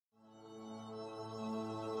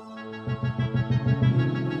Welcome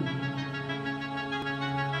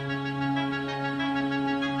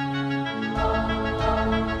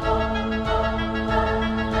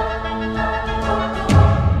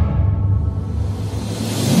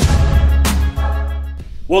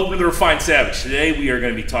to the Refined Savage. Today we are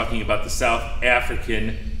going to be talking about the South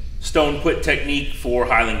African stone put technique for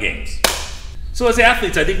Highland Games. So as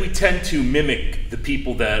athletes, I think we tend to mimic the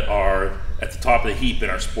people that are at the top of the heap in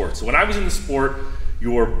our sport. So when I was in the sport,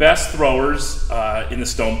 your best throwers in the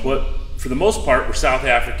stone put, for the most part, were South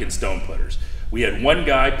African stone putters. We had one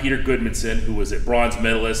guy, Peter Goodmanson, who was a bronze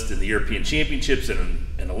medalist in the European Championships and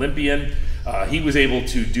an Olympian. He was able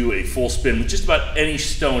to do a full spin with just about any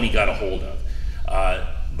stone he got a hold of.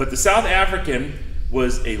 But the South African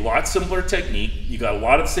was a lot simpler technique. You got a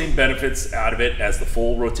lot of the same benefits out of it as the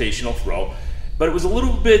full rotational throw, but it was a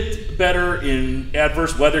little bit better in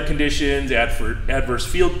adverse weather conditions, adverse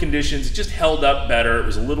field conditions. It just held up better. It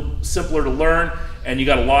was a little simpler to learn, and you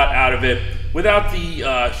got a lot out of it without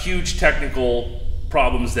the huge technical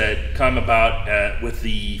problems that come about with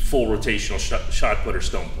the full rotational shot put or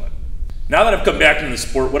stone put. Now that I've come back into the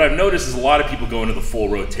sport, what I've noticed is a lot of people go into the full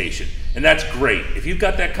rotation, and that's great. If you've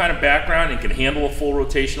got that kind of background and can handle a full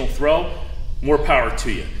rotational throw, more power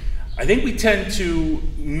to you. I think we tend to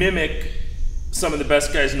mimic some of the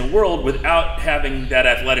best guys in the world without having that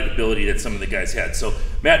athletic ability that some of the guys had. So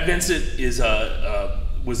Matt Vincent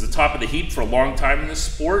was the top of the heap for a long time in this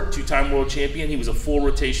sport, two-time world champion. He was a full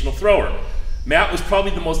rotational thrower. Matt was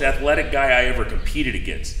probably the most athletic guy I ever competed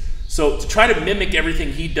against. So to try to mimic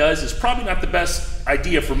everything he does is probably not the best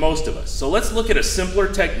idea for most of us. So let's look at a simpler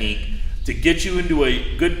technique to get you into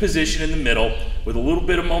a good position in the middle with a little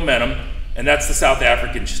bit of momentum, and that's the South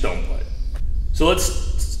African stone put. So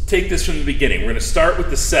let's take this from the beginning. We're going to start with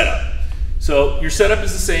the setup. So your setup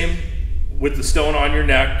is the same with the stone on your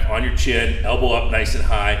neck, on your chin, elbow up nice and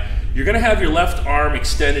high. You're going to have your left arm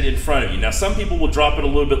extended in front of you. Now some people will drop it a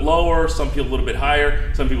little bit lower, some people a little bit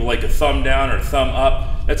higher, some people like a thumb down or a thumb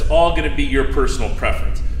up. That's all going to be your personal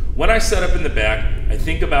preference. When I set up in the back, I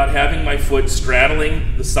think about having my foot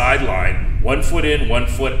straddling the sideline, 1 foot in, 1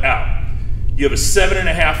 foot out. You have a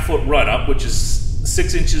 7.5 foot run up, which is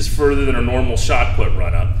 6 inches further than a normal shot put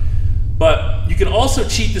run up. But you can also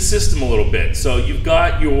cheat the system a little bit. So you've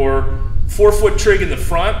got your 4 foot trig in the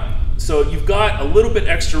front. So you've got a little bit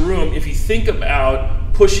extra room if you think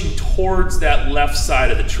about pushing towards that left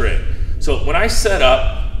side of the trig. So when I set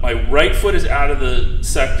up, my right foot is out of the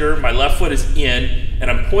sector, my left foot is in, and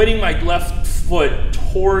I'm pointing my left foot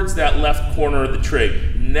towards that left corner of the trig,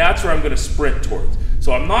 and that's where I'm going to sprint towards.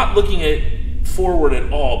 So I'm not looking at forward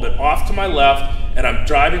at all, but off to my left, and I'm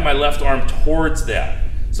driving my left arm towards that.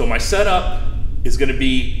 So my setup is going to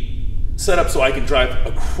be set up so I can drive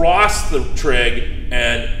across the trig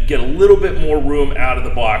and get a little bit more room out of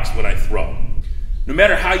the box when I throw. No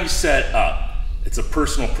matter how you set up, it's a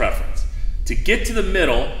personal preference. To get to the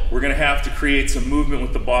middle, we're going to have to create some movement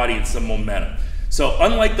with the body and some momentum. So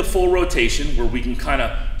unlike the full rotation, where we can kind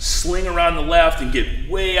of sling around the left and get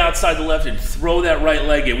way outside the left and throw that right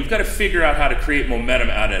leg in, we've got to figure out how to create momentum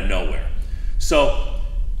out of nowhere. So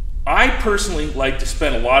I personally like to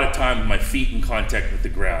spend a lot of time with my feet in contact with the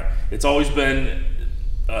ground. It's always been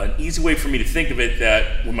an easy way for me to think of it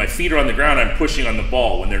that when my feet are on the ground, I'm pushing on the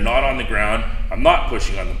ball. When they're not on the ground, I'm not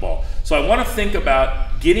pushing on the ball. So I want to think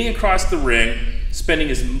about getting across the ring, spending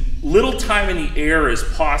as little time in the air as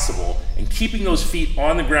possible, and keeping those feet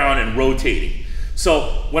on the ground and rotating.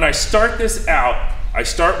 So when I start this out, I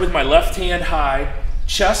start with my left hand high,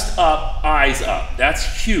 chest up, eyes up.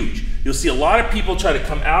 That's huge. You'll see a lot of people try to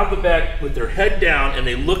come out of the back with their head down and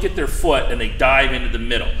they look at their foot and they dive into the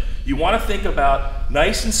middle. You want to think about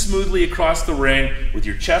nice and smoothly across the ring with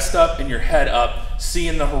your chest up and your head up,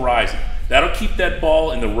 seeing the horizon. That'll keep that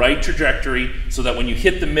ball in the right trajectory so that when you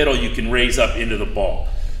hit the middle, you can raise up into the ball.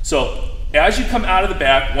 So as you come out of the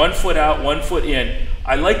back, 1 foot out, 1 foot in,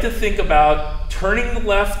 I like to think about turning the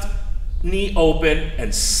left knee open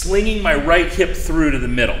and slinging my right hip through to the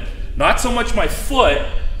middle. Not so much my foot,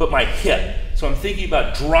 but my hip. So I'm thinking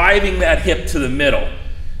about driving that hip to the middle.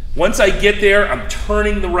 Once I get there, I'm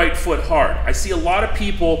turning the right foot hard. I see a lot of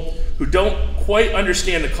people who don't quite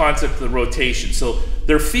understand the concept of the rotation. So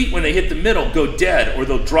their feet, when they hit the middle, go dead, or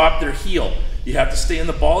they'll drop their heel. You have to stay in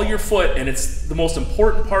the ball of your foot, and it's the most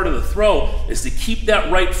important part of the throw is to keep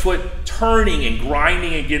that right foot turning and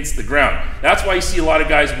grinding against the ground. That's why you see a lot of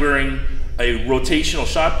guys wearing a rotational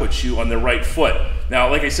shot put shoe on their right foot. Now,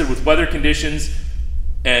 like I said, with weather conditions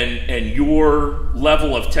and your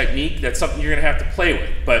level of technique, that's something you're gonna have to play with.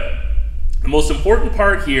 But the most important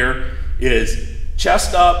part here is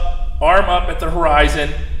chest up, arm up at the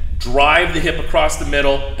horizon, drive the hip across the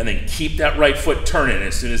middle, and then keep that right foot turning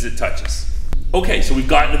as soon as it touches. Okay, so we've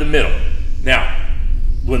gotten to the middle. Now,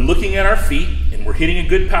 when looking at our feet and we're hitting a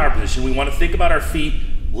good power position, we want to think about our feet,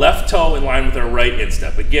 left toe in line with our right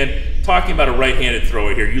instep. Again, talking about a right-handed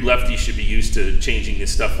thrower here, you lefties should be used to changing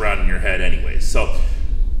this stuff around in your head anyways. So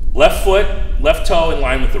left foot, left toe in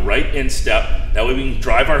line with the right instep. That way we can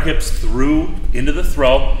drive our hips through into the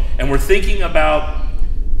throw. And we're thinking about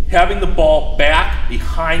having the ball back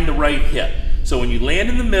behind the right hip. So when you land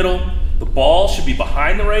in the middle, the ball should be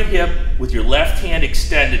behind the right hip with your left hand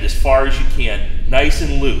extended as far as you can, nice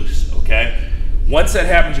and loose, okay? Once that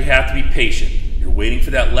happens, you have to be patient. You're waiting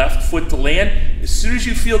for that left foot to land. As soon as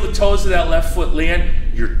you feel the toes of that left foot land,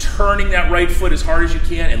 you're turning that right foot as hard as you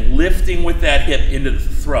can and lifting with that hip into the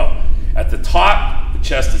throw. At the top, the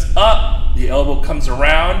chest is up, the elbow comes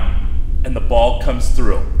around, and the ball comes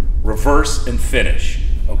through. Reverse and finish,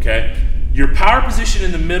 okay? Your power position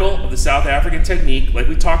in the middle of the South African technique, like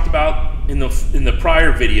we talked about in the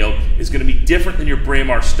prior video, is going to be different than your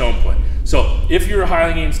Braemar Stone Put. So if you're a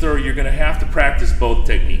Highland Games thrower, you're going to have to practice both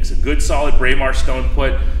techniques. A good solid Braemar Stone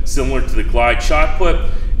Put, similar to the glide shot put,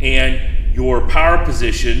 and your power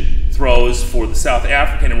position throws for the South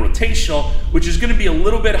African and rotational, which is going to be a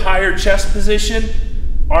little bit higher chest position,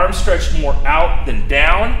 arms stretched more out than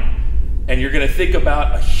down, and you're going to think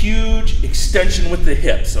about a huge extension with the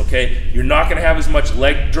hips, okay? You're not going to have as much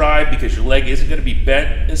leg drive because your leg isn't going to be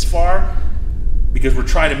bent as far, because we're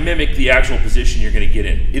trying to mimic the actual position you're going to get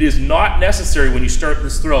in. It is not necessary when you start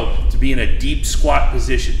this throw to be in a deep squat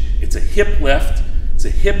position. It's a hip lift, it's a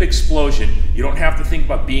hip explosion. You don't have to think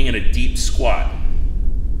about being in a deep squat.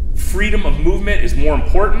 Freedom of movement is more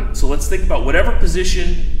important, so let's think about whatever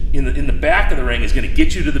position in the back of the ring is going to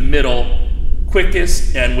get you to the middle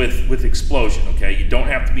quickest and with explosion, okay? You don't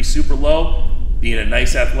have to be super low, be in a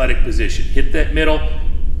nice athletic position. Hit that middle,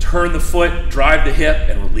 turn the foot, drive the hip,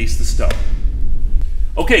 and release the stone.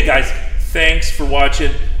 Okay guys, thanks for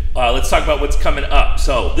watching. Let's talk about what's coming up.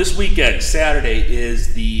 So this weekend, Saturday,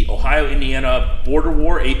 is the Ohio-Indiana Border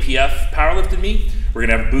War APF Powerlifting Meet. We're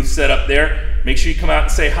gonna have a booth set up there. Make sure you come out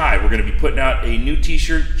and say hi. We're gonna be putting out a new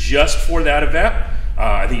t-shirt just for that event.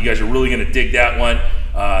 I think you guys are really gonna dig that one.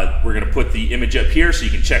 We're gonna put the image up here so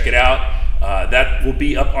you can check it out. That will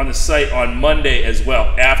be up on the site on Monday as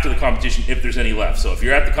well, after the competition, if there's any left. So if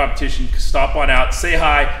you're at the competition, stop on out, say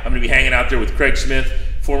hi. I'm gonna be hanging out there with Craig Smith,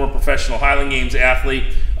 former professional Highland Games athlete,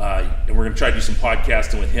 and we're gonna try to do some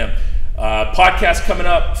podcasting with him. Podcast coming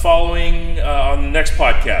up following on the next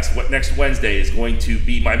podcast. Next Wednesday is going to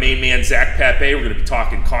be my main man, Zach Pape. We're gonna be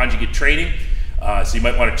talking conjugate training. So you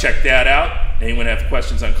might want to check that out. Anyone have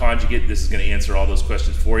questions on conjugate, this is going to answer all those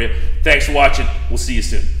questions for you. Thanks for watching. We'll see you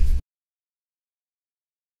soon.